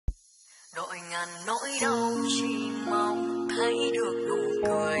Đội ngàn nỗi đau chỉ mong thấy được nụ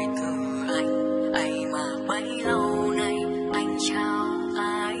cười từ anh, ấy mà bấy lâu nay anh trao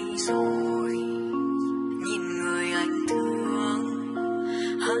ai rồi. Nhìn người anh thương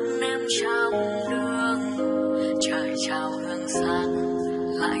hơn em trăm đường, trời trao hương sáng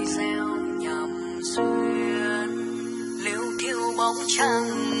lại gieo nhầm duyên. Liêu thiu bóng trăng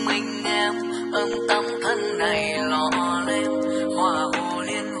mình em ấm tâm thân này lọ lem, hoa hồ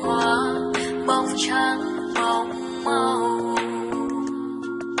liên hoa bóng trắng bóng màu.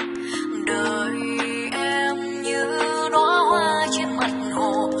 Đời em như đóa hoa trên mặt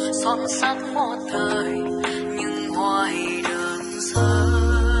hồ, son sắc một thời nhưng hoài đơn sơ.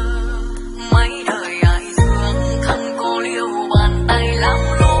 Mấy đời ai thương thân cô liêu, bàn tay lắm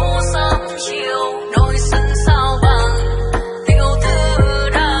lũ sớm chiều, đôi sân sao bằng tiểu thư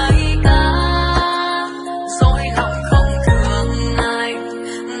đại ca. Dối lòng không thương ai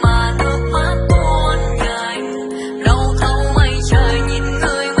mà nước mắt tuôn nhanh, đâu thấu mây trời nhìn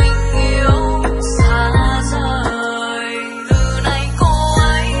người mình yêu xa rời. Từ nay cô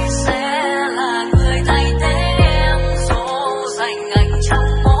ấy sẽ là người thay thế em, dỗ dành anh trong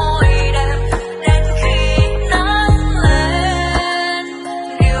mỗi đêm đến khi nắng lên.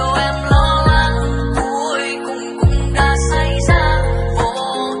 Điều em lo lắng cuối cùng cũng đã xảy ra,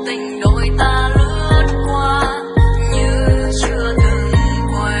 vô tình đôi ta lướt qua như chưa từng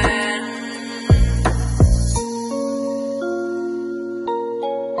quen.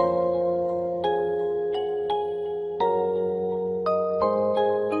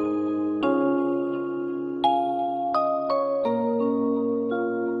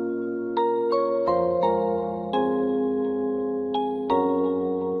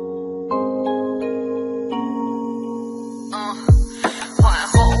 Hỏa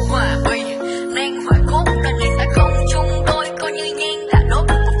khổ hòa bình nên phải khúc đã liền ta không chung đôi, coi như nhang đã đốt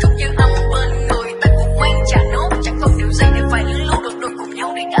một chút dư âm bên người ta cũng quen trả nốt. Chẳng còn điều gì để phải lưu được đôi cùng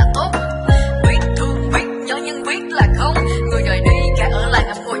nhau để đã tốt. Viết thương viết nhớ nhưng viết là không, người đời đi cả ở lại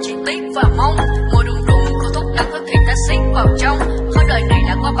ngậm ngùi chỉ tiếc và mong. Ngồi đùng đùng có thuốc đắng có thịt ta xít vào trong, hơi đời này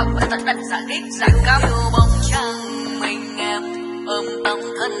đã qua bằng phải tận đánh giả ghét giả căm. Bóng trăng mình em ôm tâm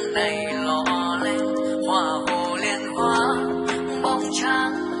thân này lọ lem, hoa hồ liên hoa bóng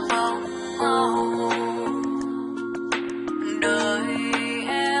trắng bóng màu. Đời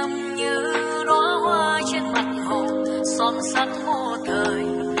em như đóa hoa trên mặt hồ, son sắc một thời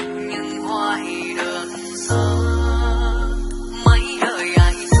nhưng hoài đơn sơ. Mấy đời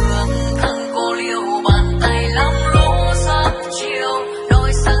ai thương thân cô liêu, bàn tay lắm lũ sớm chiều,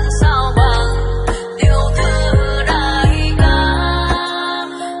 đôi sân sao bằng tiểu thư đại ca.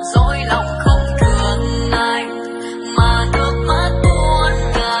 Dối lòng không thương ai mà nước mắt tuôn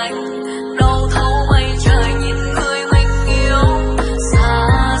nhanh, đâu thấu mây trời nhìn người mình yêu xa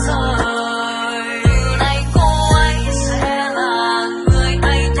rời. Từ nay cô ấy sẽ là người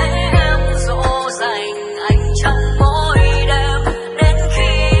thay thế em, dỗ dành anh trong mỗi đêm đến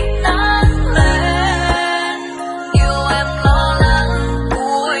khi nắng lên. Điều em lo lắng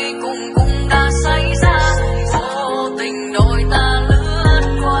cuối cùng cũng đã xảy ra, vô tình đôi ta lướt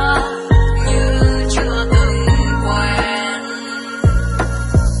qua như chưa từng quen.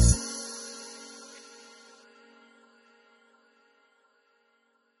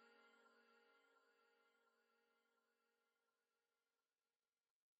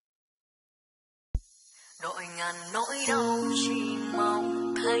 Đội ngàn nỗi đau chỉ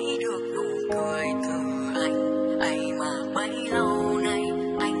mong thấy được nụ cười từ anh, ấy mà bấy lâu nay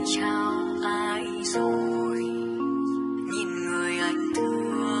anh trao ai rồi. Nhìn người anh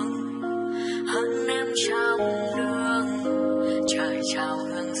thương hơn em trăm đường, trời trao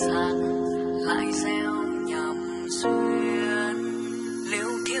hương sáng lại gieo nhầm duyên. Liêu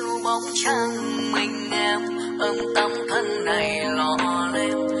thiu bóng trăng mình em ấm tâm thân này lọ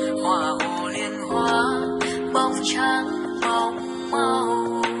lem, hoa hồ liên hoa bóng trắng bóng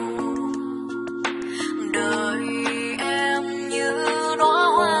màu. Đời em như đóa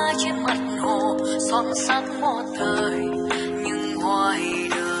hoa trên mặt hồ, son sắc một thời nhưng hoài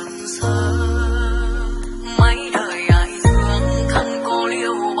đơn sơ. Mấy đời ai thương thân cô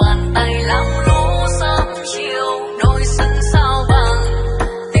liêu, bàn tay lắm lũ sớm chiều, đôi sân sao bằng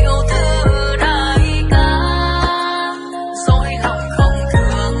tiểu thư đại ca. Dối lòng không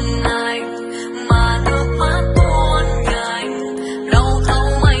thương ai mà nước mắt tuôn nhanh, đâu thấu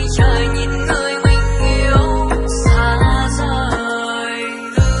mây trời nhìn người mình yêu xa rời.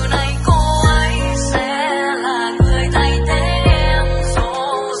 Từ nay cô ấy sẽ là người thay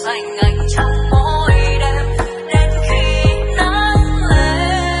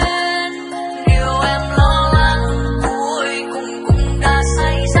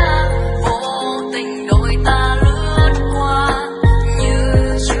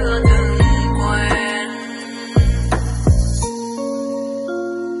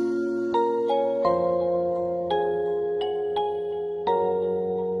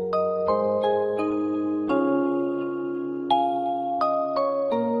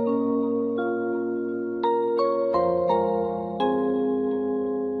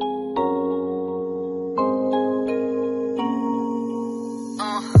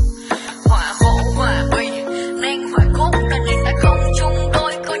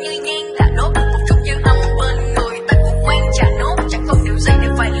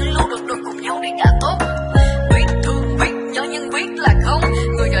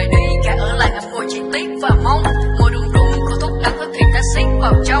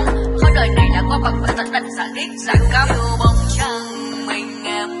đít dạng cam bóng trăng mình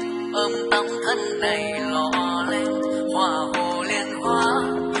em ôm tấm thân này lọ lên hoa hồ liên hoa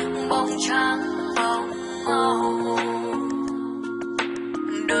bóng trắng bóng màu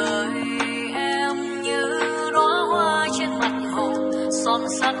đời em như đóa hoa trên mặt hồ son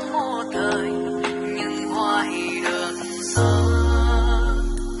sắt một thời nhưng hoa thì đơn sơ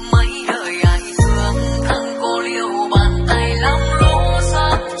mấy đời ai thương thân cô liêu bàn tay lắm lũ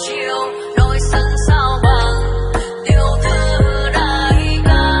sớm chiều đôi sân sao bằng tiểu thư đại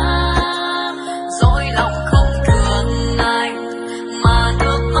ca dối lòng không thương ai mà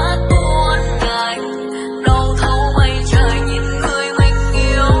nước mắt tuôn ngài đâu thấu mây trời nhìn người mình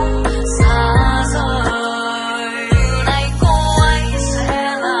yêu xa rời nay cô ấy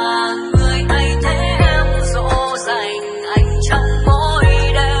sẽ là người thay thế em dỗ dành anh trong mỗi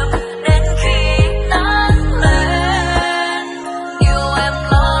đêm đến khi nắng lên yêu em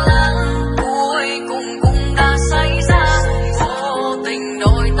lo lắng cuối cùng cũng đã xảy ra vô tình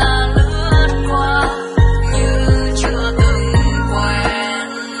đôi ta lướt qua như chưa từng quen.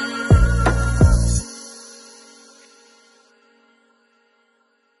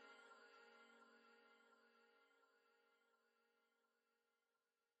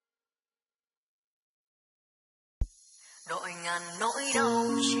 Đội ngàn nỗi đau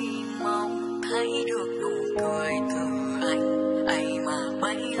chỉ mong thấy được nụ cười từ anh ấy mà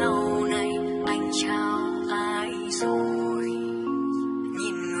bấy lâu nay anh trao ai rồi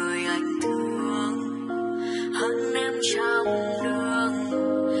nhìn người anh thương hơn em trăm đường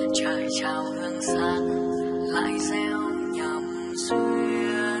trời trao hương sáng lại gieo nhầm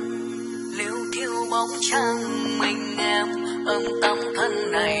duyên liêu thiêu bóng trăng mình em ôm tấm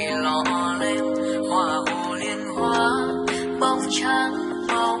thân này lọ lên hoa hồ liên hoa bóng trắng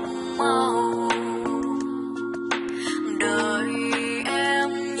bóng màu đời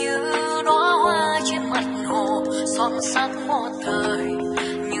em như đóa hoa trên mặt hồ son sắc một thời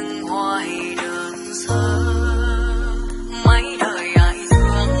nhưng hoa thì đơn sơ mấy đời ai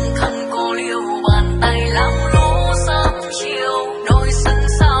thương thân cô liêu bàn tay lắm lũ sớm chiều đôi sân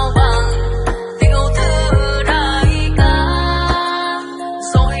sao bằng tiểu thư đại ca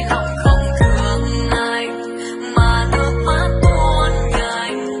dối lòng không thương ai mà nước mắt tuôn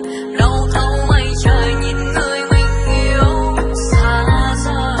ngài đâu thấu mây trời nhìn người mình yêu xa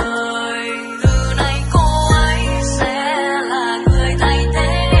rời từ nay cô ấy sẽ là người thay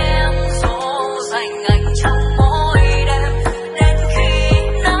thế em dỗ dành anh trong mỗi đêm đến khi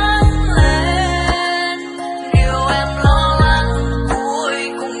nắng lên điều em lo lắng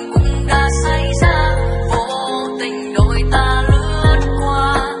cuối cùng cũng đã xảy ra vô tình đôi ta lướt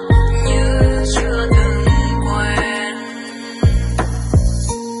qua như chưa từng quen.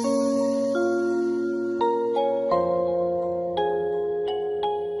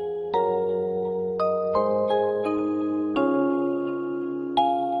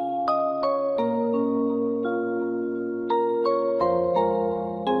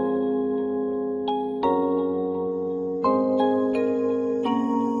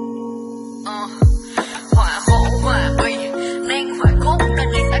 Hỏa hộ hòa uy nên phải cốt nên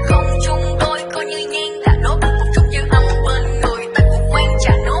nên ta không chung đôi coi như nhang đã đốt một chút dư âm bên người ta cũng quen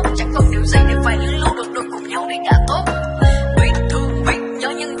trả nốt chẳng còn điều gì để phải lưu lưu được đôi cùng nhau để đã tốt biết thương biết nhớ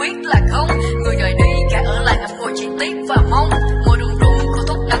nhưng biết là không người rời đi cả ở lại ngậm ngùi chỉ tiếc và mong ngồi đùng đùng có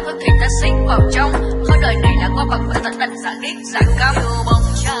thuốc đắng có thịt đã xít vào trong thôi đời này đã có bằng phải tận đánh giả đít giả cam bóng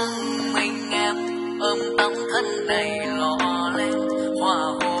trăng mình em ôm tấm thân này lọ lên hoa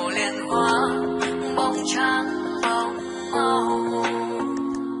hồ liên hoa bóng trắng bóng màu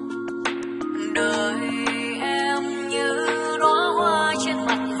đời em như đóa hoa trên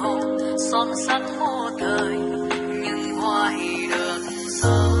mặt hồ son sắt một thời nhưng hoa thì đơn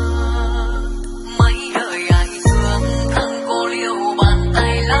sơ mấy đời ai thương thân cô liêu bàn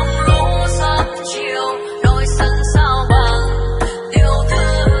tay lắm lũ sớm chiều đôi sân sao bằng tiểu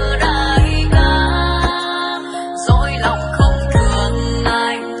thư đại ca dối lòng không thương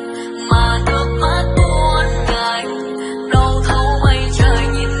ai mà nước mắt tuôn ngài đâu thấu mây trời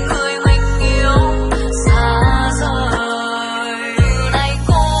nhìn người mình yêu xa rời nay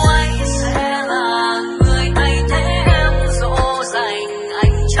cô ấy sẽ là người thay thế em dỗ dành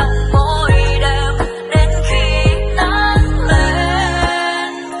anh trong mỗi đêm đến khi nắng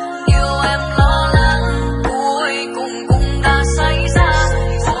lên yêu em lo lắng cuối cùng cũng đã xảy ra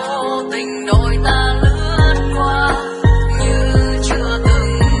vô tình đôi ta lướt qua như chưa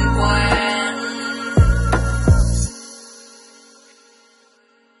từng quen.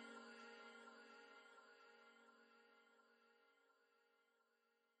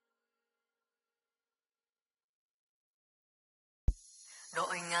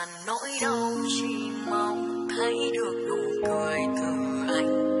 Đội ngàn nỗi đau chỉ mong thấy được nụ cười từ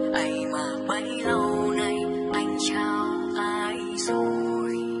anh, ấy mà bấy lâu nay anh trao ai rồi.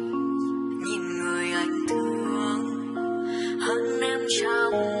 Nhìn người anh thương hơn em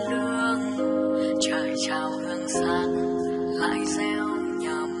trăm đường, trời trao hương sáng lại gieo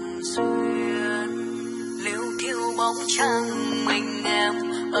nhầm duyên. Liêu thiu bóng trăng mình em,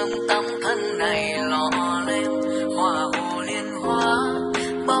 âm tâm thân này lọ lem, hoa hồ liên hoa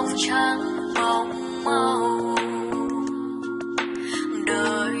bóng trắng bóng màu.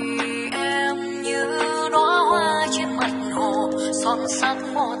 Đời em như đóa hoa trên mặt hồ, son sắc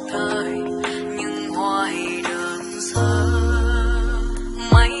một thời nhưng hoài đơn sơ.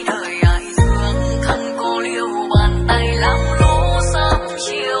 Mấy đời ai thương thân cô liêu, bàn tay lắm lũ sớm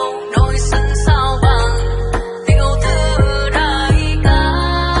chiều, đôi sừng sao bằng tiểu thư đại ca.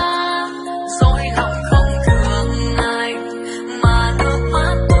 Dối lòng không thương ai mà nước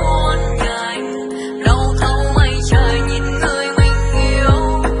mắt tuôn nhanh, đâu thấu mây trời nhìn người mình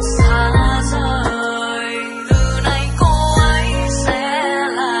yêu xa rời. Từ nay cô ấy sẽ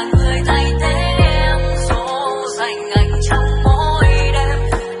là người thay thế em, dỗ dành anh trong mỗi đêm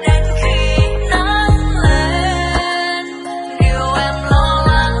đến khi nắng lên. Điều em lo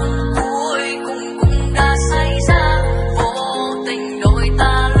lắng cuối cùng cũng đã xảy ra, vô tình đôi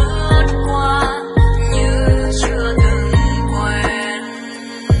ta lướt qua như chưa từng quen.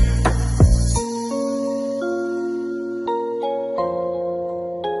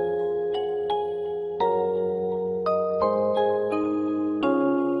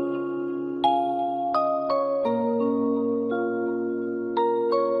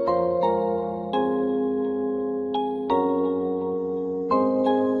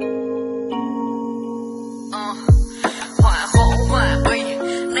 Hỏa khổ hòa bình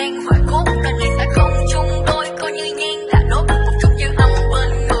nên hỏa cốt đã nên ta không chung đôi, coi như nhang đã đốt một chút dư âm bên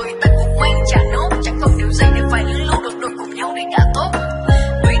người ta cũng quen trả nốt. Chẳng còn điều gì để phải lưu được đôi cùng nhau để đã tốt.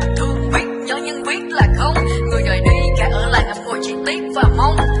 Viết thương viết nhớ nhưng viết là không, người đời đi cả ở lại ngậm ngùi chỉ tiếc và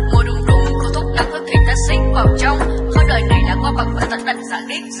mong. Ngồi đùng đùng có thuốc đắng có thịt ta xít vào trong, có đời này đã có bằng phải tận đành giả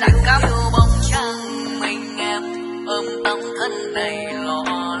điếc giả câm. Bóng trăng mình em, ôm tâm thân này lọ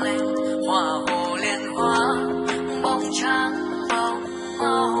lem, hoa hồ liên hoa bóng trắng bóng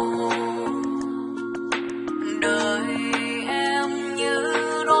màu. Đời em như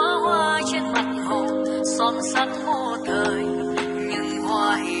đóa hoa trên mặt hồ, son sắc một thời nhưng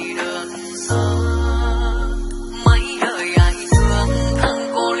hoài đơn sơ. Mấy đời ai thương thân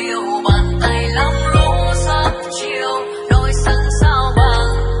cô liêu, bàn tay lắm lũ sớm chiều, đôi sừng sao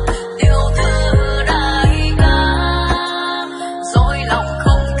bằng tiểu thư đại ca. Dối lòng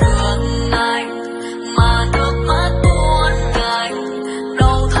không thương ai mà nước mắt tuôn nhanh,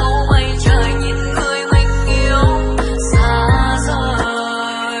 đâu thấu mây trời nhìn người mình yêu xa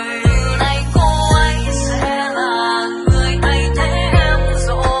rời. Từ nay cô ấy sẽ là người thay thế em,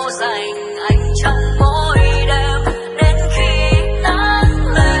 dỗ dành anh trong mỗi đêm đến khi nắng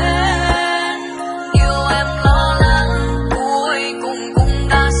lên. Điều em lo lắng cuối cùng cũng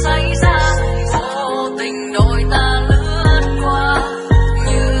đã xảy ra, vô tình đôi ta lướt qua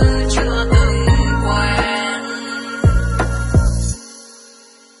như chưa từng quen.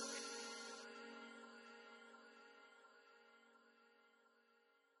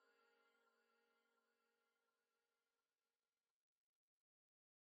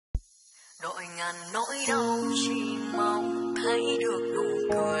 Đội ngàn nỗi đau chỉ mong thấy được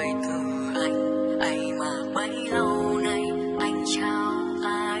nụ cười từ anh, ấy mà bấy lâu nay anh trao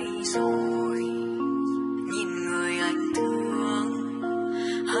ai rồi. Nhìn người anh thương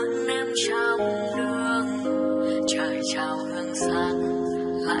hơn em trăm đường, trời trao hương sáng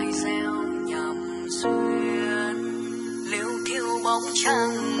lại gieo nhầm duyên. Liêu thiu bóng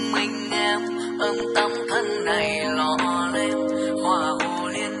trăng mình em, ôm tâm thân này lọ lem, hoa hồ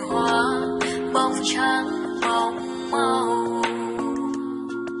liên hoa bóng trắng bóng màu.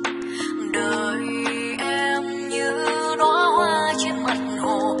 Đời em như đóa hoa trên mặt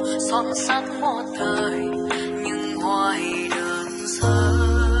hồ, son sắc một thời nhưng hoài đơn sơ.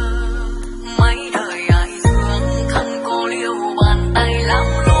 Mấy đời ai thương thân cô liêu, bàn tay lắm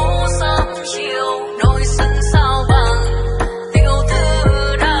lũ sớm chiều, đôi sừng sao bằng tiểu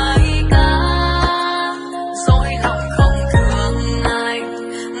thư đại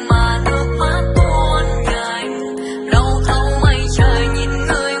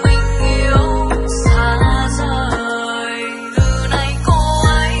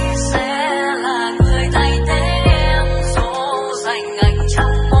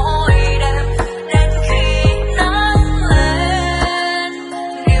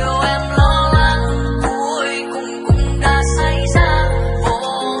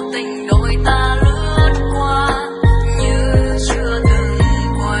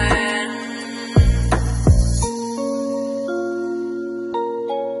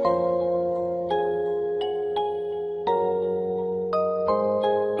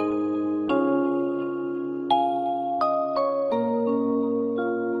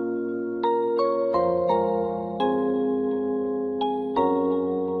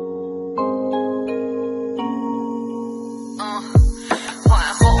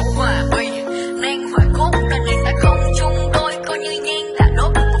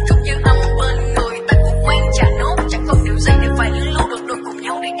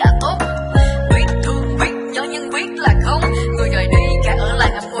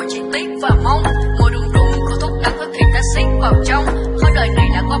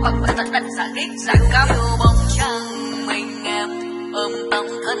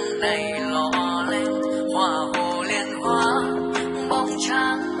thân này lọ lem hoa hồ liên hoa bóng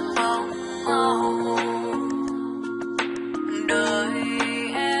trắng bóng màu. Đời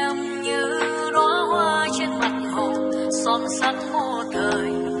em như đóa hoa trên mặt hồ son sắt một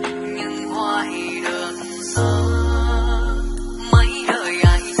thời nhưng hoa thì đơn sơ. Mấy đời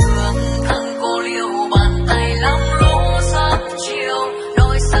ai thương thân cô liêu bàn tay lắm lũ sớm chiều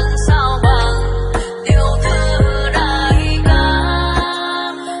đôi sân sao bằng điều thư đại ca.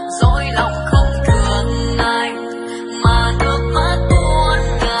 Dối lòng không thương ai mà nước mắt tuôn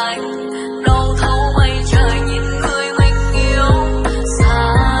ngài đâu thấu mây trời nhìn người mình yêu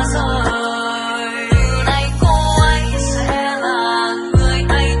xa rời. Nay cô ấy sẽ là người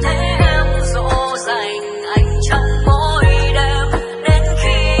thay thế em dỗ dành anh trong mỗi đêm đến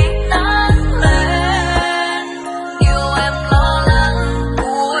khi nắng lên. Điều em lo lắng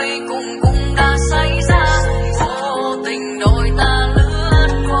cuối cùng cũng đã xảy ra, vô tình đôi ta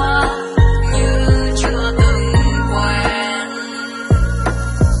lướt qua như chưa từng quen.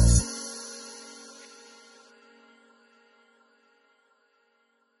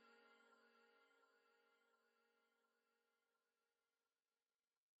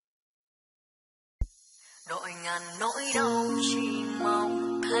 Đội ngàn nỗi đau chỉ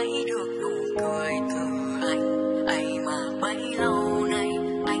mong thấy được nụ cười từ anh ấy mà bấy lâu nay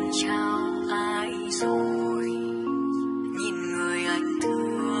anh trao ai rồi. Nhìn người anh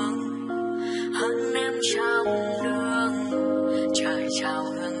thương hơn em trăm đường, trời trao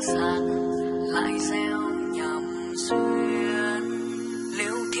hương sáng lại gieo nhầm duyên.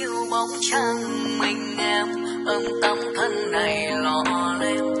 Liêu thiu bóng trăng mình em ấm tấm thân này lọ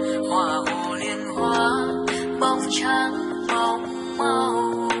lem hoa hồ liên hoa bóng trắng bóng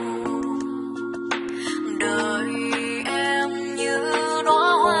màu. Đời em như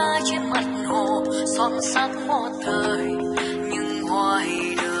đóa hoa trên mặt hồ son sắc một thời nhưng hoa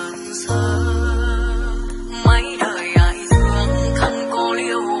thì đơn sơ. Mấy đời ai thương thân cô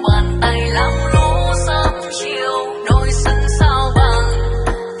liêu bàn tay lắm lũ sớm chiều đôi sân sao bằng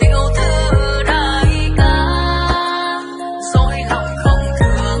tiểu thư đại ca. Dối lòng không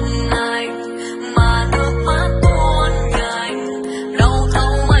thương ai mà nước mắt tuôn ngài đâu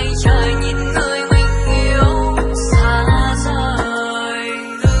thấu mây trời nhìn người mình yêu xa rời.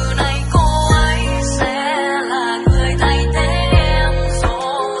 Từ nay cô ấy sẽ là người thay thế em dỗ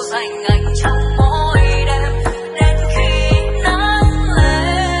dành anh trong mỗi đêm đến khi nắng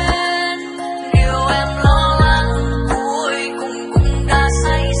lên. Điều em lo lắng cuối cùng cũng đã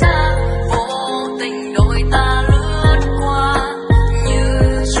xảy ra, vô tình đôi ta lướt qua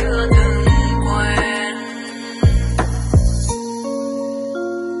như chưa từng quen.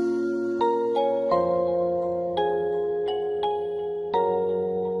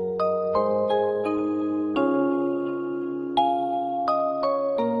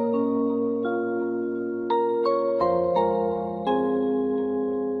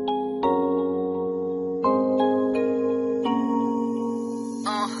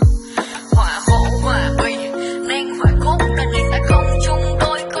 Hỏa hổ hòa uy nên phải cốt nên đi ta không chung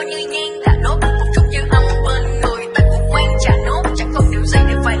đôi coi như nhang đã đốt một chút dư âm bên người ta cũng quen trả nốt chẳng còn điều gì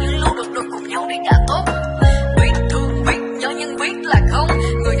để phải lưu lưu được đôi cùng nhau đi đã tốt. Biết thương biết nhớ nhưng biết là không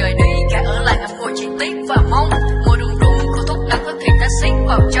người rời đi cả ở lại ngậm ngùi chi tiết và mong ngồi đùng đùng cô thuốc đắng có thịt đã xít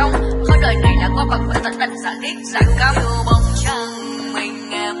vào trong khối đời này đã có bằng phải tận đánh giả điếc giả câm. Yêu bóng trăng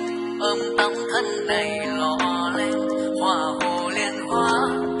mình em ôm tấm thân này lọ lem hoa hồ liên hoa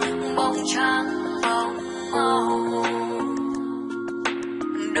bóng trắng bóng màu.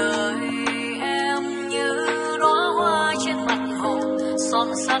 Đời em như đóa hoa trên mặt hồ son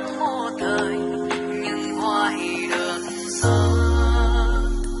sắt một thời nhưng hoa thì đơn sơ.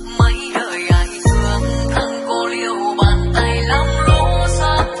 Mấy đời ai thương thân cô liêu bàn tay lắm lũ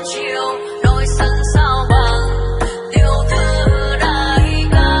sớm chiều đôi sân sao bằng tiểu thư đại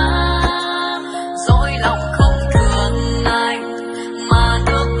ca. Dối lòng không thương ai mà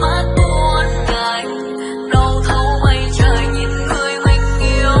nước mắt tuôn ngài đâu thấu mây trời nhìn người mình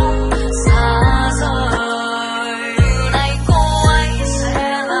yêu xa rời. Nay cô ấy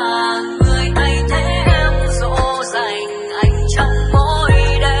sẽ là người thay thế em dỗ dành anh trong mỗi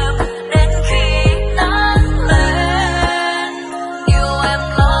đêm đến khi nắng lên. Điều em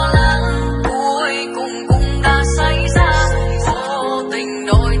lo lắng cuối cùng cũng đã xảy ra, vô tình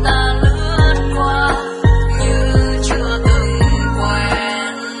đôi ta lướt qua như chưa từng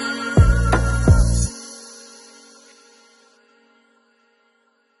quen.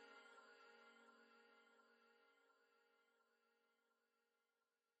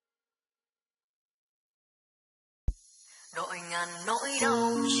 Đội ngàn nỗi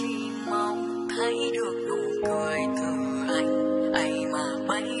đau chỉ mong thấy được nụ cười từ anh ấy mà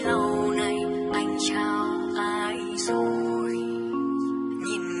bấy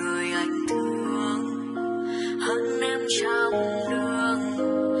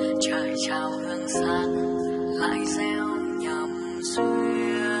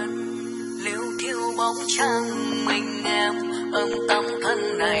bóng trăng mình em âm tâm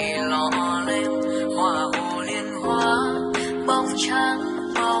thân này lọ lem hoa hồ liên hoa bóng trắng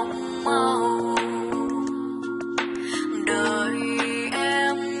bóng màu. Đời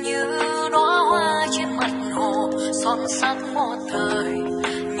em như đóa hoa trên mặt hồ son sắc một thời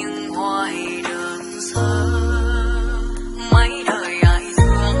nhưng hoài đơn sơ. Mấy đời ai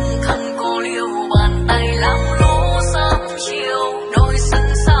thương thân cô liêu bàn tay lắm lũ sớm chiều đôi sân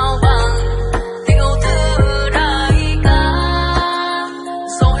sao bằng tiểu thư đại ca.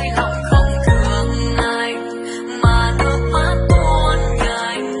 Dối lòng không thương ai mà nước mắt tuôn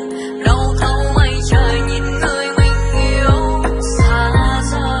nhanh đâu thấu mây trời nhìn người mình yêu xa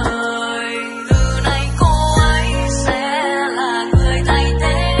rời. Từ nay cô ấy sẽ là người thay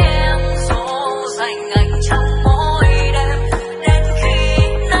thế em dỗ dành anh trong mỗi đêm đến khi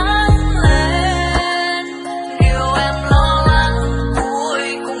nắng lên. Điều em lo lắng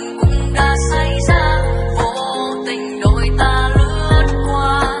cuối cùng cũng đã xảy ra, vô tình đôi ta lướt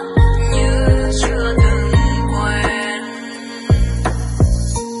qua như chưa từng quen.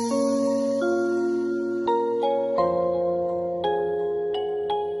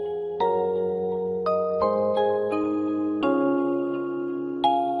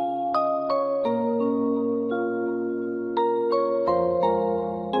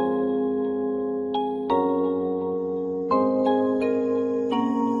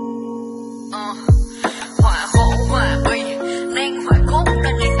 Hỏa khổ hòa bình nên hỏa cốt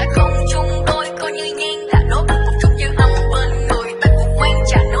đã liền ta không chung đôi, coi như nhang đã đốt một chút dư âm bên người ta cũng quen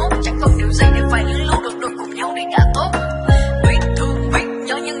trả nốt. Chẳng còn điều gì để phải lưu được đôi cùng nhau để đã tốt. Viết thương viết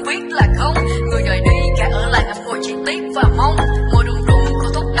nhớ nhưng viết là không, người đời đi cả ở lại ngậm ngùi chỉ tiếc và mong. Ngồi đùng đùng có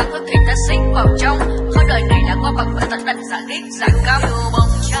thuốc đắng thức thì ta xít vào trong, hơi đời này đã qua bằng phải tận đành giả ghét giả căm. Bóng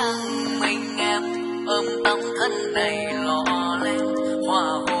trăng mình em ôm tâm thân này lọ lem hoa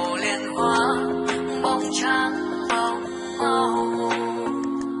hồ liên hoa bóng trắng bóng màu.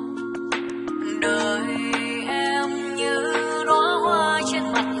 Đời em như đóa hoa trên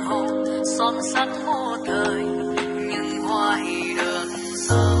mặt hồ son sắc một thời nhưng hoài đơn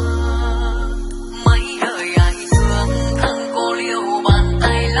sơ. Mấy đời ai thương thân cô liêu bàn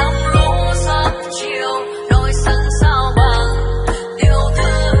tay lắm lũ sớm chiều đôi sân sao bằng tiểu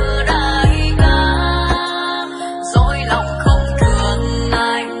thư đại ca. Dối lòng không thương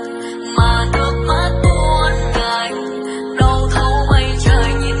ai mà nước mắt tuôn nhanh đâu thấu mây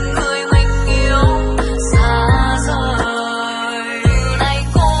trời nhìn người mình yêu xa rời. Từ nay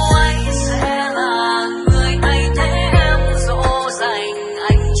cô ấy sẽ là người thay thế em dỗ dành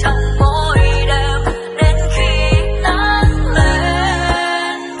anh trong mỗi đêm đến khi nắng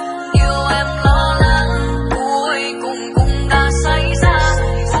lên. Điều em lo lắng cuối cùng cũng đã xảy ra,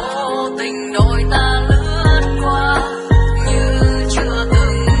 vô tình đôi ta lướt qua như chưa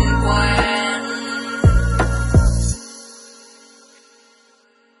từng quen.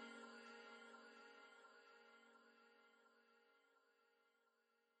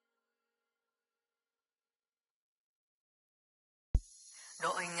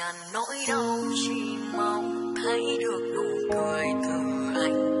 Đội ngàn nỗi đau chỉ mong thấy được nụ cười từ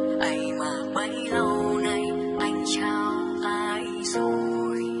anh ấy mà bấy lâu nay anh trao ai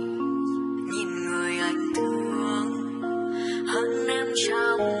rồi. Nhìn người anh thương hơn em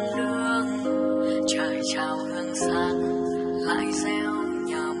trăm đường, trời trao hương sáng lại gieo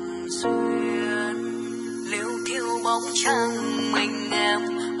nhầm duyên. Liêu thiêu bóng trăng mình em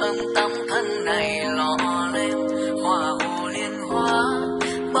ôm tâm thân này lọ lem hoa hồ liên hoa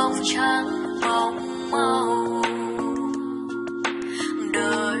bóng trắng bóng màu.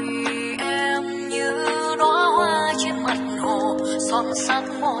 Đời em như đóa hoa trên mặt hồ son sắc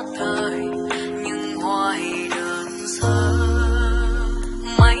một thời nhưng hoài đơn sơ.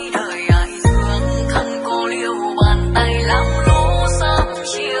 Mấy đời ai thương thân cô liêu bàn tay lắm lũ sớm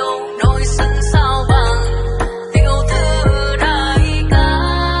chiều đôi sân sao bằng tiểu thư đại ca.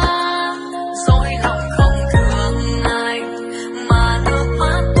 Dối lòng không thương ai mà nước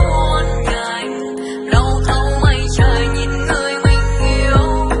mắt tuôn nhanh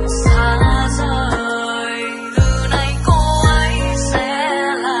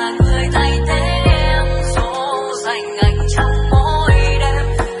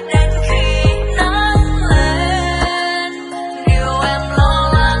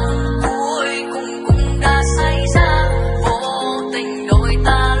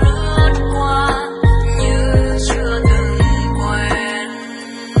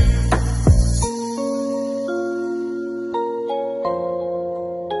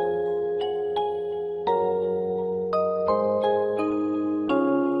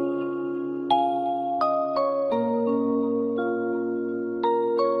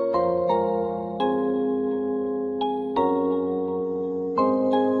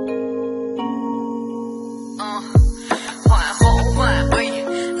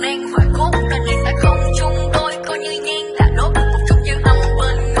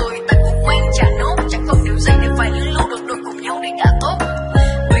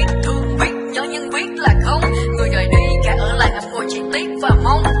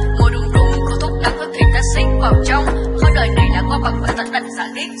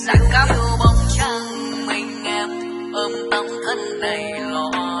dạng đích dạng cam yêu bóng trăng mình em ôm tấm thân này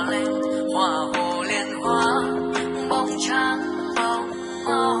lọ lên hòa hồ liên hoa bóng trắng bóng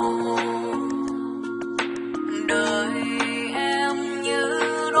màu đời em như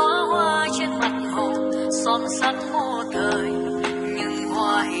đóa hoa trên mặt hồ son sắt một thời nhưng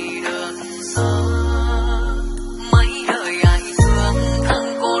hoa thì đơn sơ mấy đời ai thương thân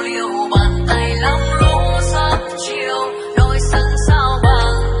cô liêu bàn tay lắm lũ sớm chiều đôi sân sao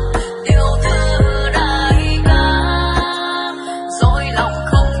bằng điều thư đại ca dối lòng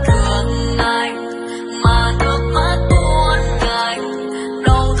không thương ai mà nước mắt tuôn ngài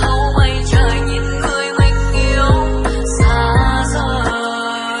đâu thấu mây trời nhìn người mình yêu xa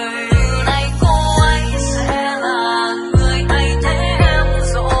rời nay cô ấy sẽ là người thay thế em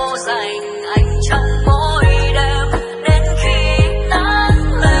dỗ dành anh trong mỗi đêm đến khi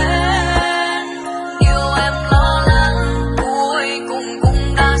nắng lên điều em lo lắng cuối cùng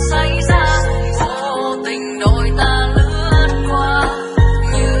cũng đã xảy ra vô tình đôi ta lướt qua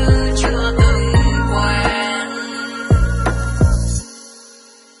như chưa từng quen.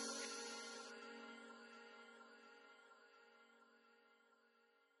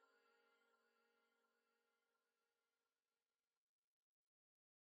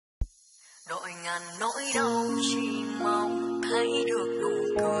 Đội ngàn nỗi đau chỉ mong thấy được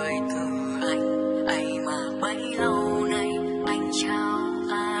nụ cười từ anh ấy mà bấy lâu nay anh trao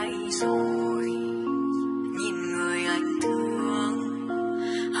ai rồi nhìn người anh thương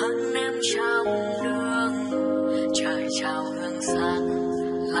hơn em trăm đường trời trao hương sáng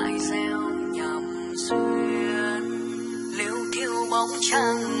lại gieo nhầm duyên liêu thiu bóng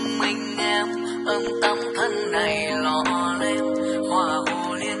trăng mình em ôm tấm thân này lọ lên hòa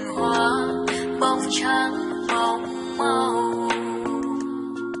hồ liên hoa bóng trắng bóng màu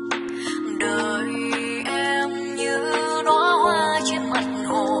đời em như đóa hoa trên mặt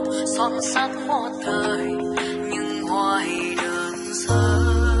hồ son sắt một thời nhưng hoa thì đơn sơ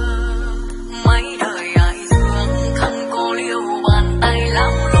mấy đời ai thương thân cô liêu bàn tay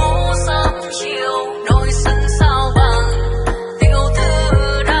lắm lũ sớm chiều đôi sân sao bằng tiểu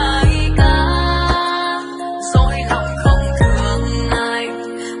thư đại ca dối lòng không thương ai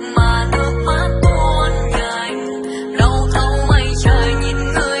mà nước mắt tuôn nhài đâu thấu mây trời nhìn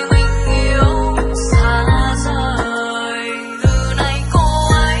người mình yêu xa rời từ nay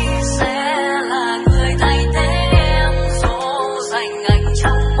cô ấy sẽ là người thay thế em dỗ dành anh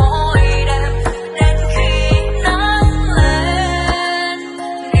trong mỗi đêm đến khi nắng lên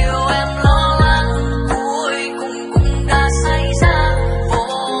điều em lo lắng cuối cùng cũng đã xảy ra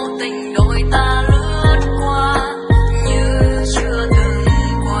vô tình đôi ta lướt qua như chưa từng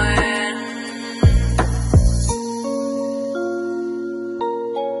quen.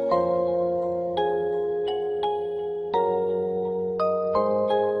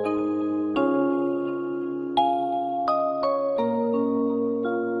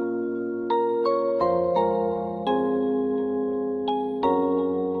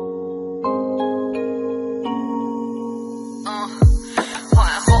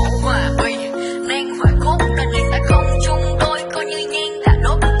 Hỏa hộ hỏa uy nên hỏa cốt nên hiện tại không chung đôi coi như nhang đã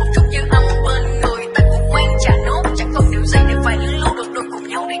đốt một chút dư âm bên người ta cũng quen trả nốt chẳng còn điều gì để phải lưu lưu được đôi cùng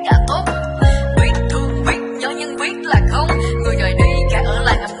nhau để đã tốt viết thương viết nhớ nhưng viết là không người rời đi cả ở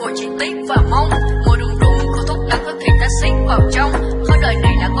lại ngậm ngùi chỉ tiếc và mong môi đùng đùng có thuốc đắng có thịt đã xít vào trong thôi đời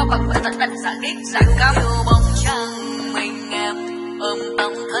này đã có bằng phải tận đánh dạng điếc dạng cam yêu bóng trăng mình em ôm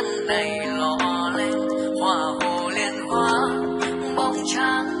tấm thân này lọ lên hòa hồ liên hoa bóng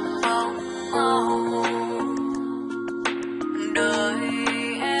trắng bóng màu đời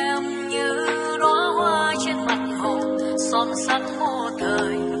em như đóa hoa trên mặt hồ son sắt một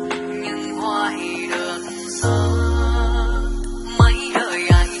thời nhưng hoa thì đơn sơ mấy đời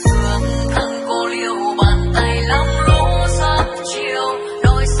ai thương thân cô liêu bàn tay lắm lũ sớm chiều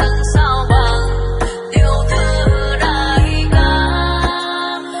đôi sân sao bằng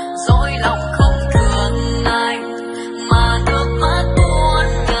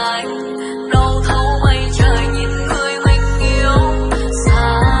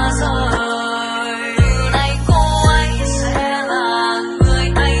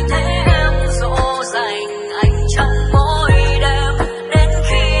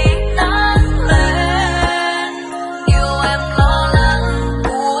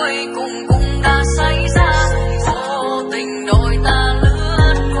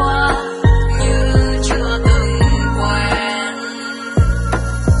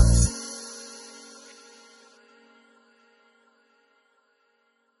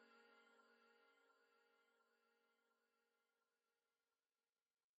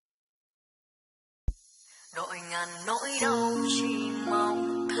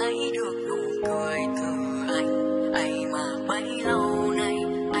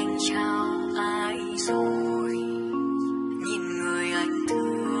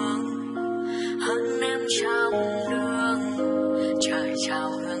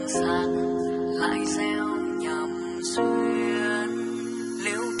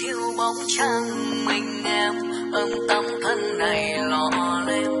trăng mình em âm tâm thân này lọ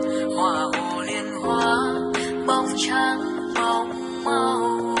lem hoa hồ liên hoa bóng trắng bóng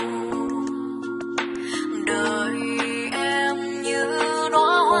màu. Đời em như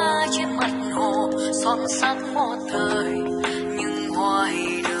đóa hoa trên mặt hồ son sắc một thời nhưng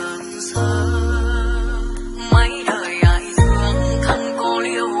hoài đơn sơ. Mấy đời ai thương thân cô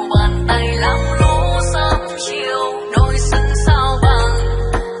liêu bàn tay lắm lũ sớm chiều đôi sừng sao bằng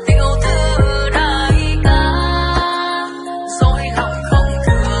tiểu thư đại ca. Dối lòng không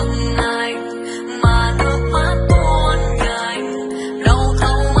thương ai mà nước mắt tuôn nhanh đâu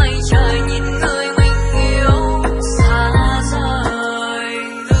thấu mây trời nhìn người mình yêu xa rời.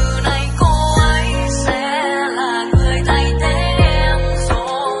 Từ nay cô ấy sẽ là người thay thế em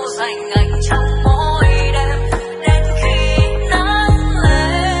dỗ dành anh trong mỗi đêm đến khi nắng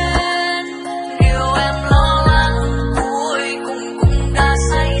lên. Điều em lo lắng cuối cùng cũng đã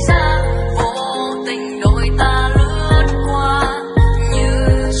xảy ra, vô tình đôi ta lướt qua như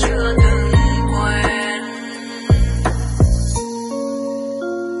chưa từng quen.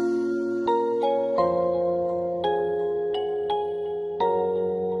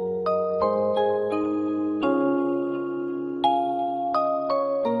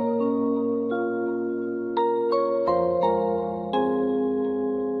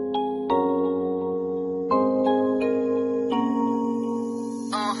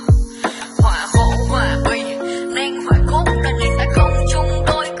 Hỏa hổ hòa bì nén hỏa cốt đã liền ta không chung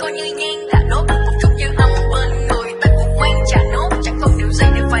đôi, coi như nhang đã đốt một chút dư âm bên người ta cũng quen trả nốt. Chẳng còn điều gì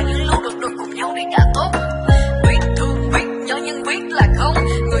để phải lưu được đôi cùng nhau để đã tốt. Viết thương viết nhớ nhưng viết là không,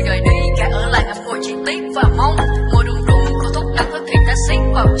 người đời đi cả ở lại ngậm ngùi chỉ tiếc và mong. Ngồi đùng đùng có thuốc đắng có thịt ta xít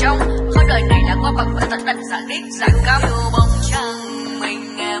vào trong, khối đời này đã có bằng phải tận đánh giả điếc giả câm. Bóng trăng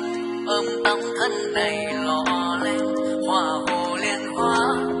mình em ôm tâm thân này lọ lem hoa hồ liên hoa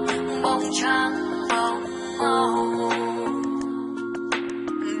bóng trắng bóng màu.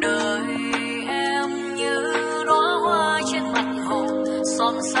 Đời em như đóa hoa trên mặt hồ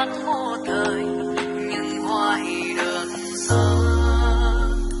son sắc một thời nhưng hoài đơn sơ.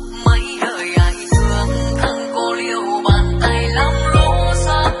 Mấy đời ai thương thân cô liêu bàn tay lắm lũ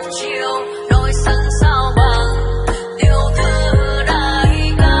sớm chiều đôi sừng sao bằng tiểu thư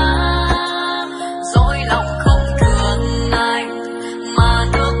đại ca. Dối lòng không thương ai mà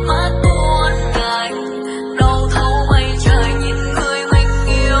nước mắt tuôn nhanh đâu thấu mây trời nhìn người mình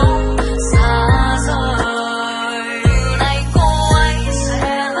yêu xa rời. Từ nay cô ấy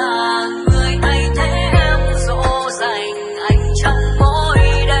sẽ là người thay thế em dỗ dành anh trong mỗi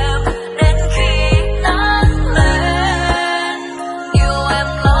đêm đến khi nắng lên. Điều em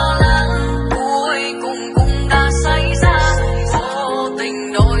lo lắng cuối cùng cũng đã xảy ra, vô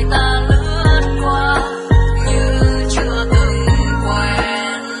tình đôi ta lướt qua như chưa từng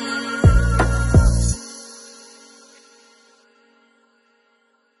quen.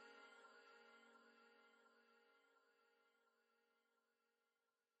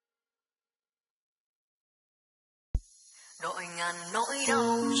 Đội ngàn nỗi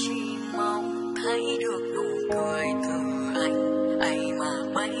đau chỉ mong thấy được nụ cười từ anh ấy mà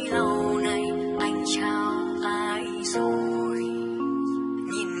bấy lâu nay anh trao ai rồi.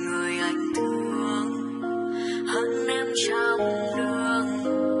 Nhìn người anh thương hơn em trăm đường,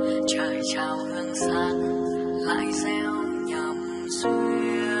 trời trao hương sáng lại gieo nhầm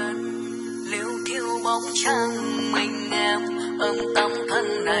duyên. Liêu thiêu bóng trăng mình em ôm tâm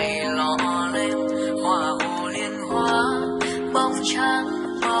thân này lọ lem hoa hồ liên hoa bóng trắng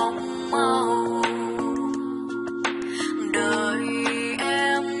bóng màu. Đời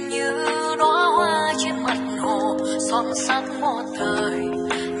em như đóa hoa trên mặt hồ son sắc một thời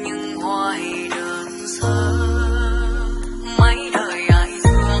nhưng hoài đơn sơ. Mấy đời ai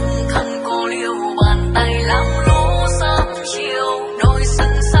thương thân cô liêu bàn tay lắm lũ sớm chiều đôi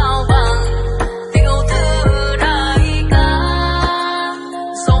sừng sao bằng tiểu thư đại ca.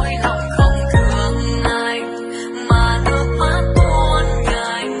 Dối lòng không thương ai mà nước mắt tuôn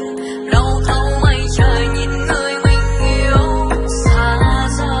nhanh đâu thấu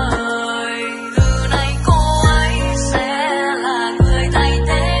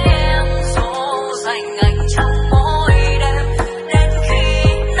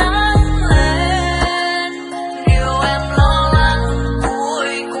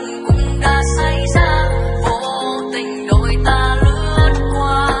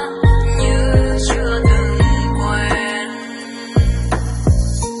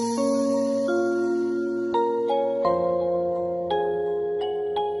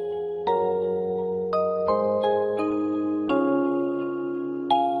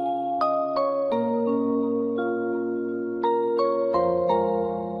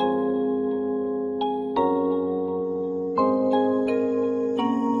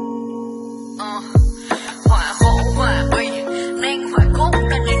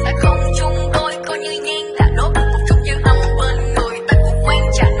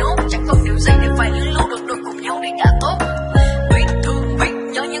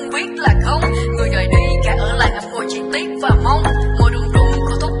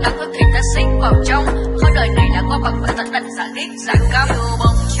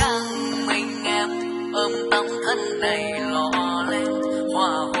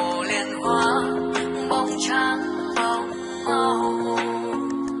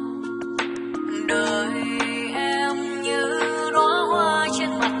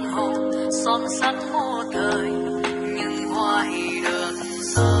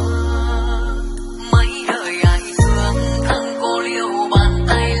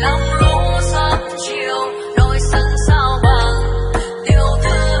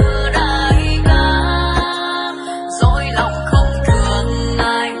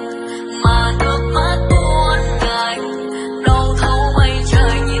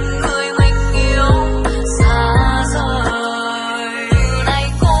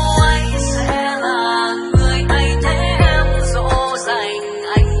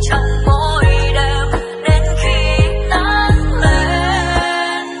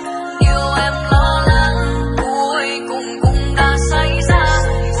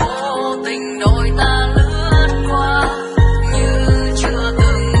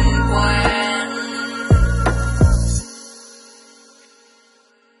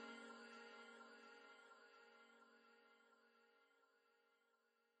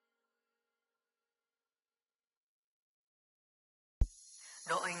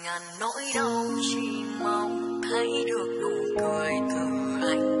Đội ngàn nỗi đau chỉ mong thấy được nụ cười từ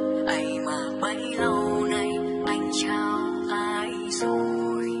anh ấy mà bấy lâu nay anh trao ai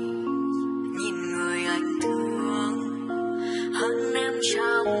rồi. Nhìn người anh thương hơn em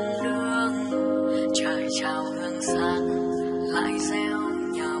trăm đường, trời trao hương sáng lại gieo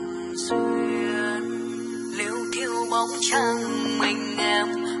nhầm duyên. Liêu thiêu bóng trăng mình em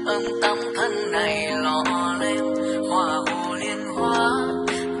ấm tâm thân này lọ lem, hoa hồ liên hoa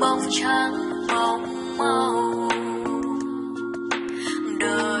bóng trắng bóng màu.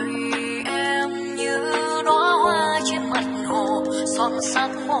 Đời em như đóa hoa trên mặt hồ, son sắc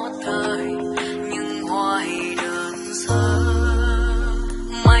một thời nhưng hoài đơn sơ.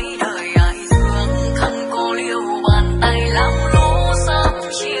 Mấy đời ai thương thân cô liêu, bàn tay làm lũ sớm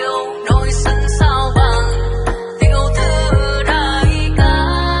chiều, đôi sân sao bằng tiểu thư đại ca.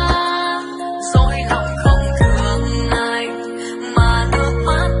 Dối lòng không thương ai mà nước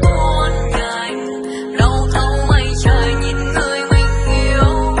mắt tuôn nhanh, đâu thấu mây trời nhìn người mình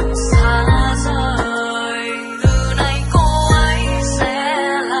yêu xa rời. Từ nay cô ấy sẽ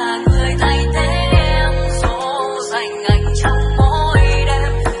là người thay thế em, dỗ dành anh trong mỗi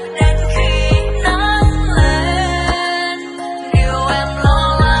đêm đến khi nắng lên. Điều em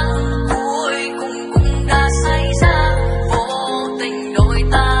lo lắng cuối cùng cũng đã xảy ra, vô tình đôi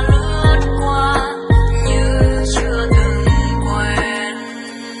ta lướt qua như chưa từng quen.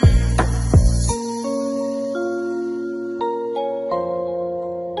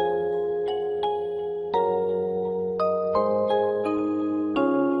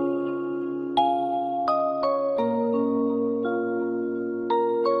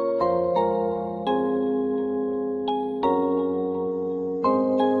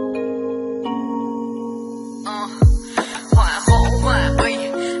 Hỏa hộ hỏa uy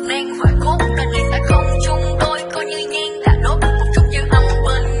nên phải cốt nên đi ta không chung đôi, coi như nhang đã đốt một chút dư âm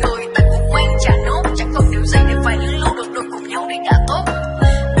bên người. Ta cũng quen trả nốt, chẳng còn điều gì để phải lưu lưu được đôi cùng nhau đi đã tốt.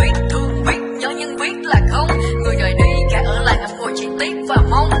 Viết thương viết nhớ nhưng viết là không, người rời đi cả ở lại ngậm ngùi chỉ tiếc và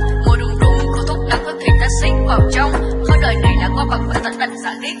mong. Môi đùng đùng có thuốc đắng có thịt ta xít vào trong, khối đời này đã có bằng phải tận đánh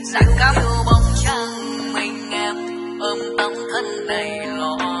giả điếc giả câm. Yêu bóng trăng mình em ôm tấm thân này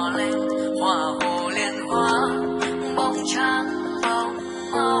lọ lên, hoa hồ liên hoa bóng trắng bóng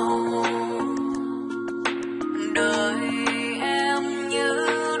màu. Đời em như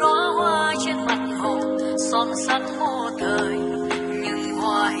đóa hoa trên mặt hồ, son sắc một thời nhưng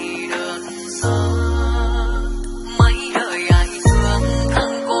hoài đơn sơ. Mấy đời ai thương thân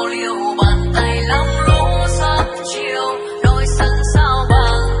cô liêu, bàn tay lắm lũ sớm chiều, đôi sân sao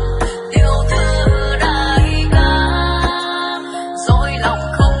bằng tiểu thư đại ca. Dối lòng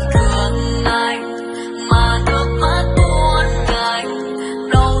không thương ai mà nước mắt tuôn nhanh,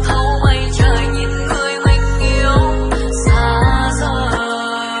 đâu thấu mây trời nhìn người mình yêu xa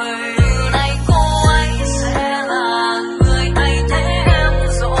rời. Từ nay cô ấy sẽ là người thay thế em,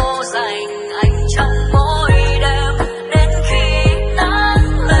 dỗ dành anh trong mỗi đêm đến khi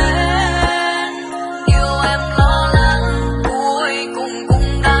nắng lên. Điều em lo lắng cuối cùng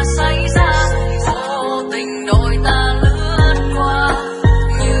cũng đã xảy ra, vô tình đôi ta lướt qua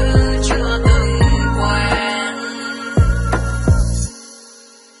như chưa từng quen.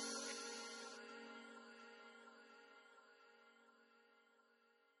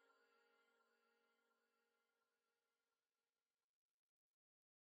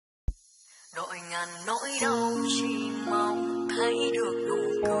 Đội ngàn nỗi đau chỉ mong thấy được nụ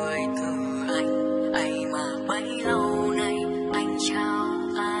cười từ anh ấy mà bấy lâu nay anh trao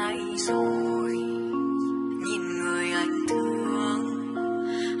ai rồi. Nhìn người anh thương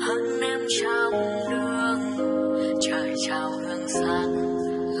hơn em trăm đường, trời trao hương sáng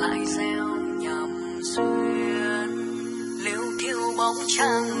lại gieo nhầm duyên. Liêu thiêu bóng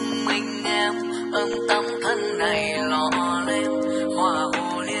trăng mình em ấm tâm thân này lọ lem, hoa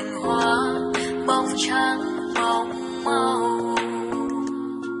hồ liên hoa bóng trắng bóng màu.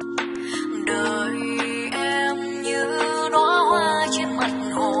 Đời em như đóa hoa trên mặt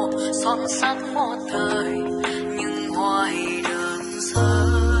hồ, son sắc một thời nhưng hoài đơn sơ.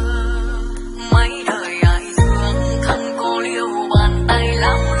 Mấy đời ai thương thân cô liêu, bàn tay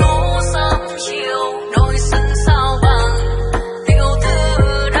làm lũ sớm chiều, đôi sân sao bằng tiểu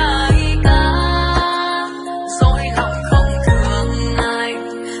thư đại ca. Dối lòng không thương ai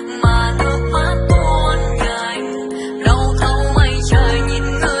mà nước mắt tuôn nhanh, đâu thấu mây trời nhìn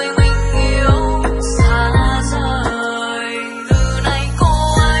người mình yêu xa rời. Từ nay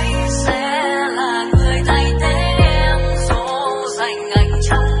cô ấy sẽ là người thay thế em, dỗ dành anh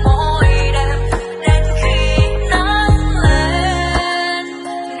trong mỗi đêm đến khi nắng lên.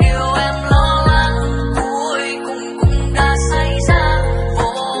 Điều em lo lắng cuối cùng cũng đã xảy ra, vô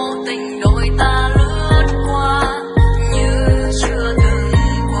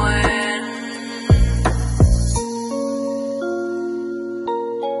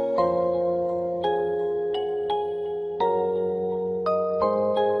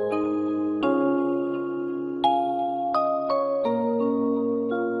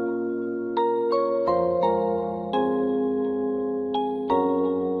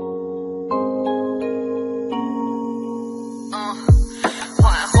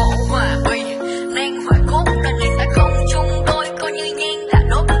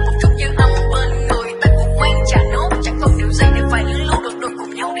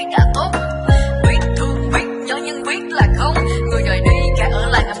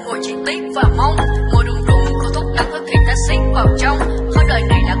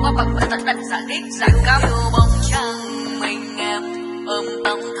dạng cam bóng trăng mình em ôm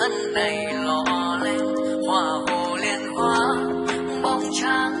tấm thân này lọ lên hòa hồ liên hoa bóng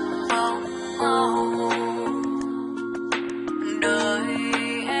trắng bóng màu. Đời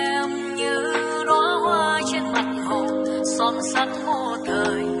em như đóa hoa trên mặt hồ son sắt một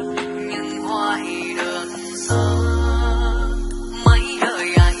thời nhưng hoài đơn sơ. Mấy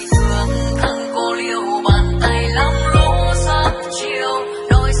đời ai thương thân cô liêu bàn tay lắm lũ sớm chiều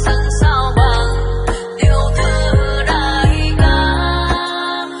đôi sân sao bằng tiểu thư đại ca.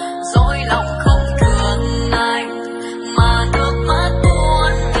 Dối lòng không thương ai mà nước mắt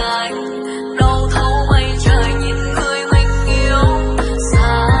tuôn ngài đâu thấu mây trời nhìn người mình yêu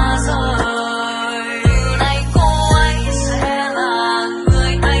xa rời. Nay cô ấy sẽ là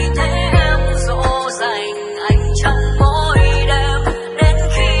người thay thế em dỗ dành anh trong mỗi đêm đến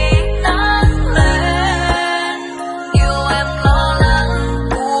khi nắng lên. Yêu em lo lắng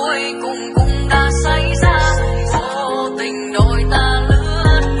cuối cùng cũng đã xảy ra vô tình đôi ta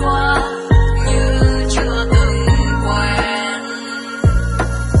lướt qua như chưa từng quen.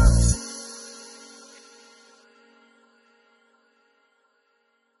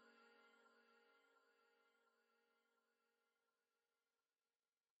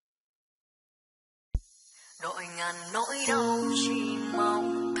 Đội ngàn nỗi đau chỉ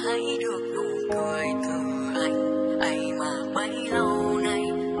mong thấy được nụ cười từ anh ấy mà bấy lâu nay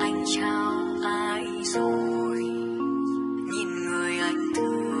anh trao ai rồi. Nhìn người anh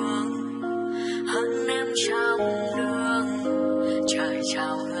thương hơn em trăm đường trời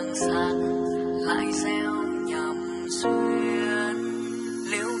trao hương sáng lại gieo nhầm duyên.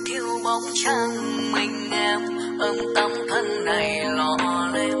 Liêu thiêu bóng trăng mình em ôm tấm thân này lọ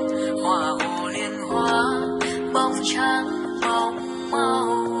lên hòa hồ liên hoa bóng trắng bóng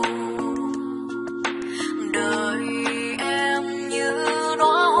màu. Đời em như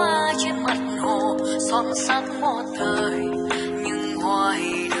đóa hoa trên mặt hồ son sắc một thời nhưng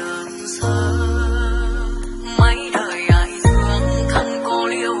hoài đơn sơ. Mấy đời ai thương thân cô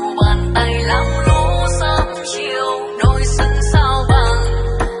liêu bàn tay lắm lũ sớm chiều đôi sân sao bằng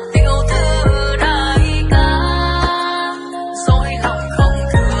tiểu thư đại ca. Dối lòng không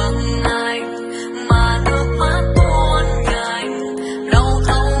thương ai mà nước mắt tuôn ngài đâu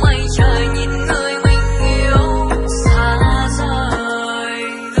thấu mây trời nhìn người mình yêu xa rời.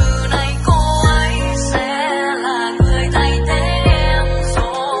 Từ nay cô ấy sẽ là người thay thế em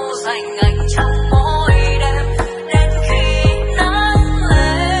dỗ dành anh trong mỗi đêm đến khi nắng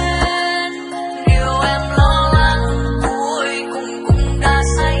lên. Điều em lo lắng cuối cùng cũng đã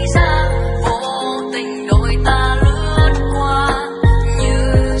xảy ra vô tình đôi ta lướt qua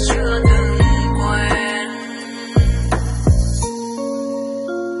như chưa từng quen.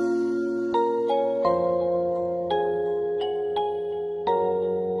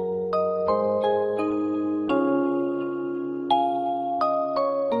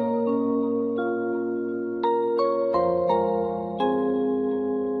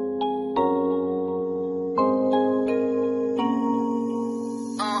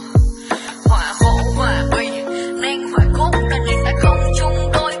 Hỏa khổ hòa uy nên hỏa cốt nên người ta không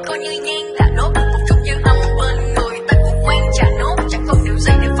chung đôi coi như nhang đã đốt một chút dư âm bên người ta cũng quen trả nốt chẳng còn điều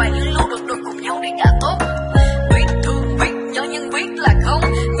gì để phải lưu lưu được đôi cùng nhau để cả tốt. Viết thương viết nhớ nhưng viết là không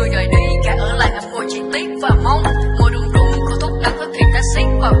người rời đi cả ở lại ngậm ngùi chỉ tiếc và mong ngồi đùng đùng cô thúc đắng có thì ta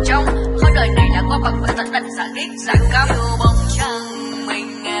xen vào trong hơi đời này đã qua bằng với tận đánh giả điếc giả cam bóng trăng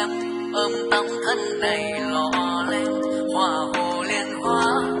mình em ôm tấm thân này lọ lên hòa hồ liên hoa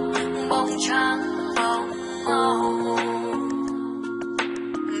bóng trắng bóng màu.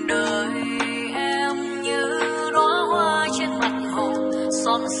 Đời em như đóa hoa trên mặt hồ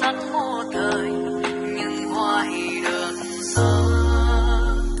son sắt một thời nhưng hoài đơn sơ.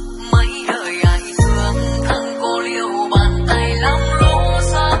 Mấy đời ai thương thân cô liêu bàn tay lắm lũ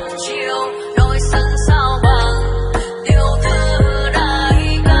sớm chiều đôi sân sao bằng tiểu thư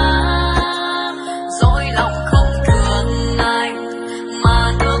đại ca. Dối lòng không thương ai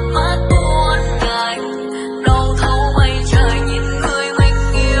mà nước mắt tuôn ngài đâu thấu mây trời nhìn người mình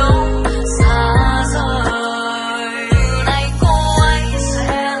yêu xa rời. Nay cô ấy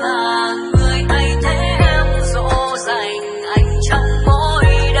sẽ là người thay thế em dỗ dành anh trong mỗi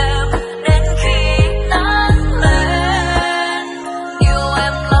đêm đến khi nắng lên. Yêu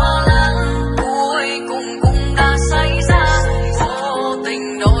em lo lắng cuối cùng cũng đã xảy ra vô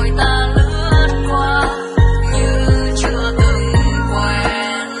tình đôi ta lướt qua như chưa từng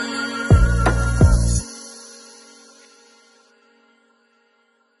quen.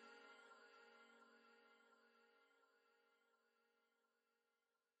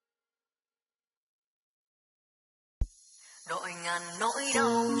 Đội ngàn nỗi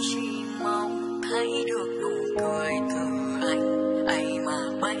đau chỉ mong thấy được nụ cười từ anh ấy mà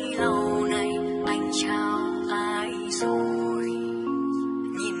bấy lâu nay anh trao ai rồi.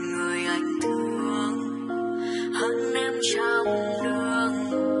 Nhìn người anh thương hơn em trăm đường,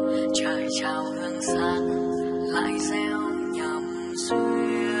 trời trao hương sáng lại gieo nhầm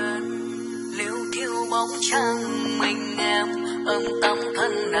duyên. Liêu thiêu bóng trăng mình em ấm tâm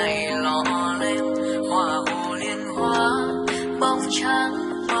thân này lọ lem, hoa hồ liên hoa bóng trắng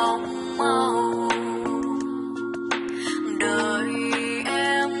bóng màu. Đời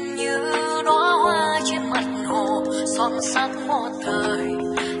em như đóa hoa trên mặt hồ, son sắc một thời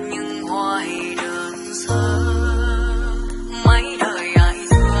nhưng hoài đơn sơ. Mấy đời ai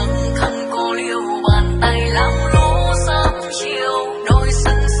thương thân cô liêu, bàn tay làm lũ sớm chiều, đôi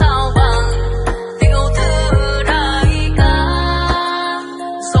sừng sao bằng tiểu thư đại ca.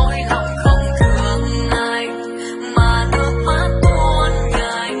 Dối lòng không thương ai mà nước mắt tuôn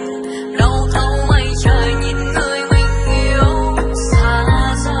nhanh, đâu thấu mây trời nhìn người mình yêu xa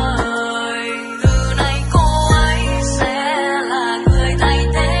rời. Từ nay cô ấy sẽ là người thay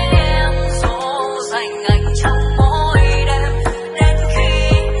thế em, dỗ dành anh trong mỗi đêm đến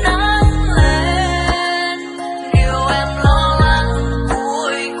khi nắng lên. Điều em lo lắng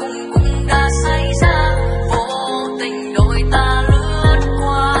cuối cùng cũng đã xảy ra, vô tình đôi ta lướt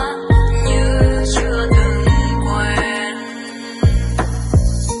qua như chưa từng quen.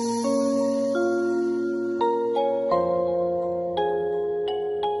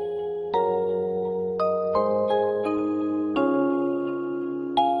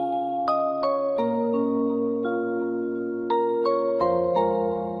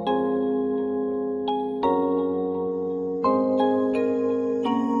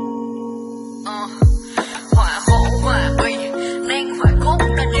 Hỏa hộ hỏa uy nên phải cốt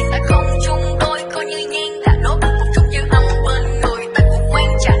nên hiện tại không chung đôi, coi như nhang đã đốt một chút dư âm bên người. Ta cũng quen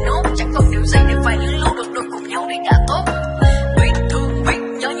trả nốt, chẳng còn điều gì để phải lưu lưu được đôi cùng nhau đi đã tốt. Biết thương biết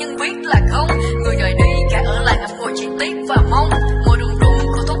nhớ nhưng biết là không, người rời đi cả ở lại ngậm ngùi chỉ tiếc và mong. Ngồi đùng đùng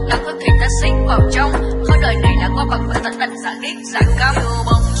có thuốc đắng có thịt đã xít vào trong, hơi đời này đã có bằng phải tận đành giả điếc giả câm. Yêu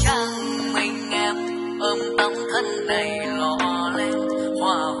bóng trăng mình em ôm tấm thân này lọ lem,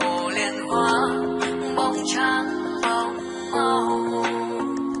 hoa hồ liên hoa bóng trắng bóng màu.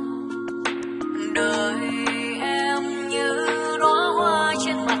 Đời em như đóa hoa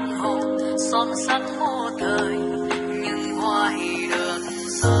trên mặt hồ, son sắc một thời nhưng hoài đơn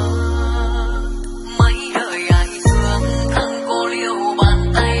sơ. Mấy đời ai thương thân cô liêu,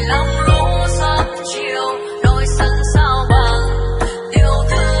 bàn tay lắm lũ sớm chiều, đôi sừng sao bằng tiểu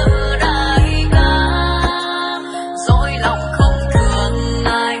thư đại ca. Dối lòng không thương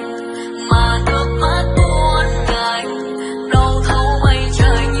ai mà nước mắt tuôn nhanh, đâu thấu mây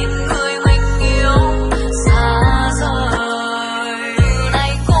trời nhìn người mình yêu xa rời. Từ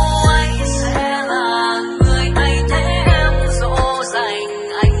nay cô ấy sẽ là người thay thế em, dỗ dành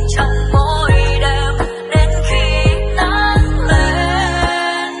anh trong mỗi đêm đến khi nắng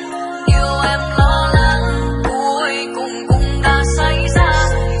lên. Điều em lo lắng cuối cùng cũng đã xảy ra,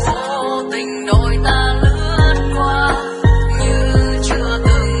 vô tình đôi ta lướt qua như chưa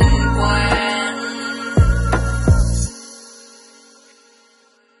từng quen.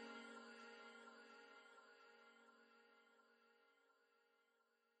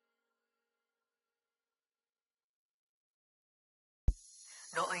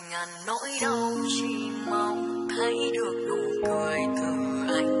 Đội ngàn nỗi đau chỉ mong thấy được nụ cười từ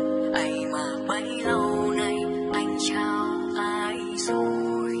anh ấy mà bấy lâu nay anh trao ai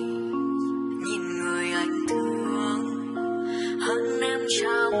rồi. Nhìn người anh thương hơn em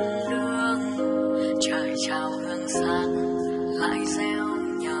trăm đường, trời trao hương sáng lại gieo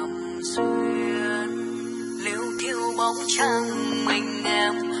nhầm duyên. Liêu thiêu bóng trăng mình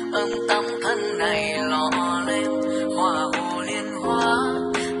em ấm tâm thân này lọ lem, hoa hồ liên hoa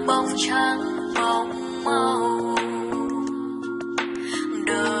bóng trắng bóng màu.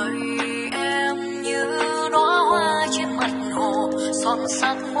 Đời em như đóa hoa trên mặt hồ, son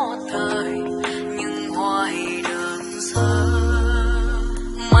sắc một thời nhưng hoài đơn sơ.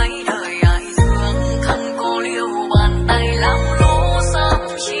 Mấy đời ai thương thân cô liêu, bàn tay làm lũ sớm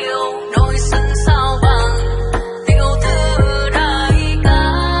chiều, đôi sừng sao bằng tiểu thư đại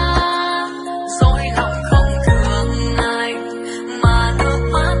ca. Dối lòng không thương ai mà nước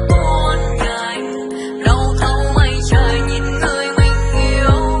mắt tuôn nhanh, đâu thấu mây trời nhìn người mình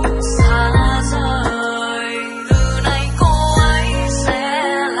yêu xa rời. Từ nay cô ấy sẽ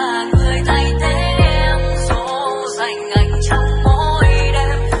là người thay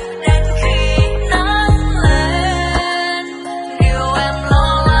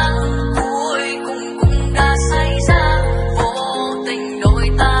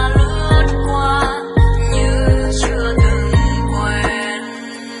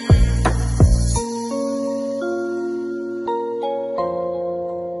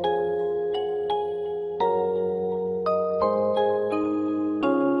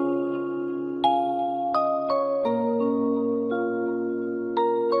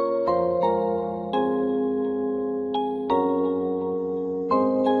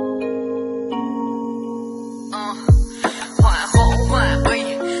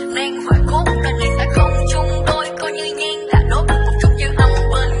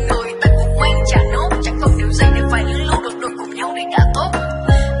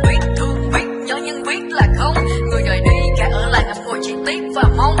tiếc và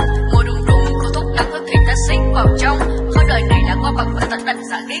mong. Môi đùng đùng có thuốc đắng ức thì ta xích vào trong. Khói đời này đã qua bằng phải tận đành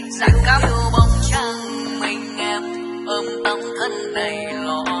giả ghét giả căm. Yêu bóng trăng mình em ôm tấm thân này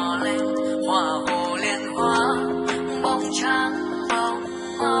lọ lên hoa hồ liên hoa bóng trắng bóng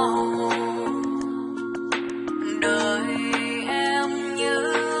màu. Đời em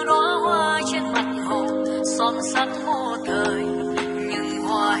như đóa hoa trên mặt hồ son sắt một thời nhưng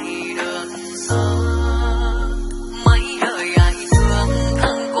hoa thì được sớm. Mấy đời ai thương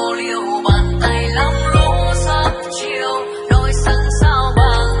thân cô liêu bàn tay lắm lũ sớm chiều đôi sân sao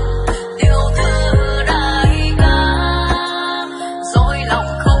bằng điều thư đại ca. Dối lòng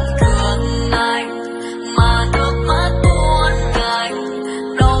không thương ai mà nước mắt tuôn ngài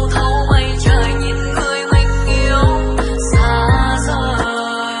đâu thấu mây trời nhìn người mình yêu xa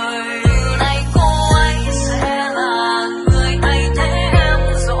rời. Nay cô ấy sẽ là người thay thế em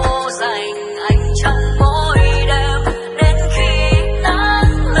dỗ dành anh trong mỗi đêm đến khi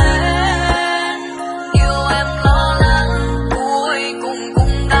nắng lên. Điều em lo lắng cuối cùng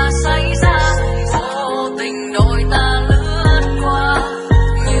cũng đã xảy ra, vô tình đôi ta lướt qua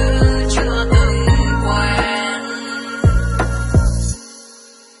như chưa từng quen.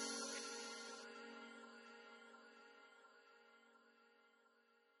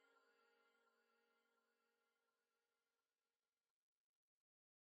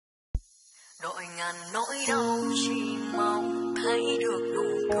 Đội ngàn nỗi đau chỉ mong thấy được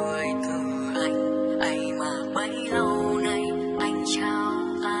nụ cười từ anh ấy mà bấy lâu nay anh trao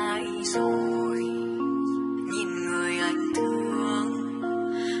ai rồi. Nhìn người anh thương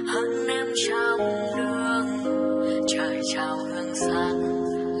hơn em trăm đường. Trời trao hương sáng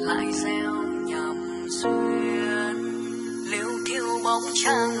lại gieo nhầm duyên. Liêu thiu bóng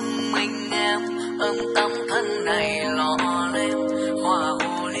trăng mình em ôm tấm thân này lọ lên hoa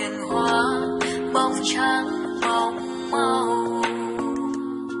hồ liên hoa bóng trắng bóng màu.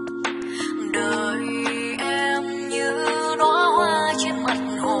 Đời em như đóa hoa trên mặt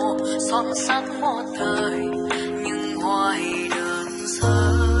hồ son sắc một thời nhưng hoa thì đơn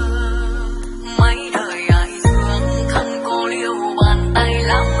sơ. Mấy đời ai thương thân cô liêu bàn tay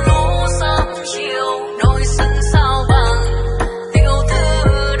lắm lũ sớm chiều đôi sân sao bằng điều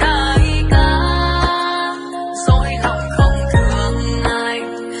thư đại ca. Dối lòng không thương ai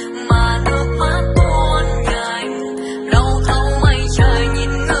mà nước mắt tuôn ngài đâu thấu mây trời nhìn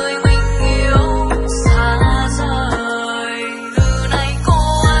người mình yêu xa rời. Từ nay cô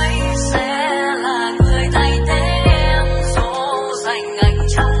ấy sẽ là người thay thế em dỗ dành anh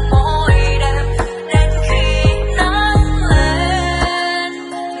trong mỗi đêm đến khi nắng lên.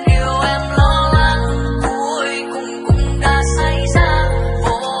 Điều em lo lắng cuối cùng cũng đã xảy ra,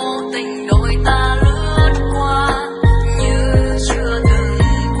 vô tình đôi ta lướt qua như chưa từng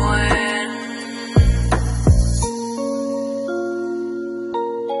quen.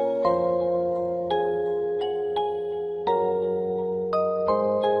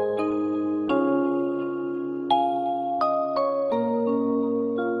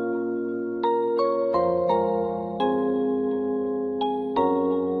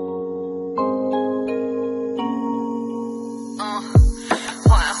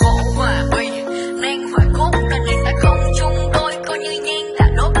 Hỏa khổ hòa uy nên hỏa cốt nên người ta không chung đôi. Coi như nhang đã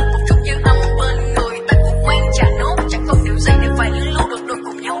đốt một chút dư âm bên người ta cũng quen trả nốt. Chẳng còn điều gì để phải lưu lưu được đôi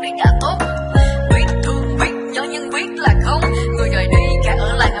cùng nhau để đã tốt. Viết thương viết nhớ nhưng viết là không. Người rời đi cả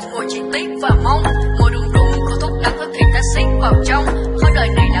ở lại ngậm ngùi chỉ tiếc và mong. Môi đùng đùng có thuốc đắng ức thì ta xích vào trong. Khói đời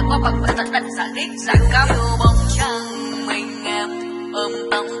này đã qua bằng phải tận đành giả ghét giả căm. Yêu bóng trăng mình em ôm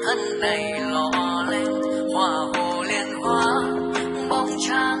tấm thân này lọ lên hoa hồ liên hoa bóng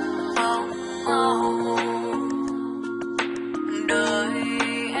trắng bóng màu. Đời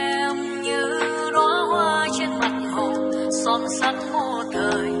em như đóa hoa trên mặt hồ son sắt một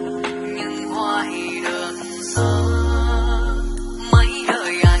thời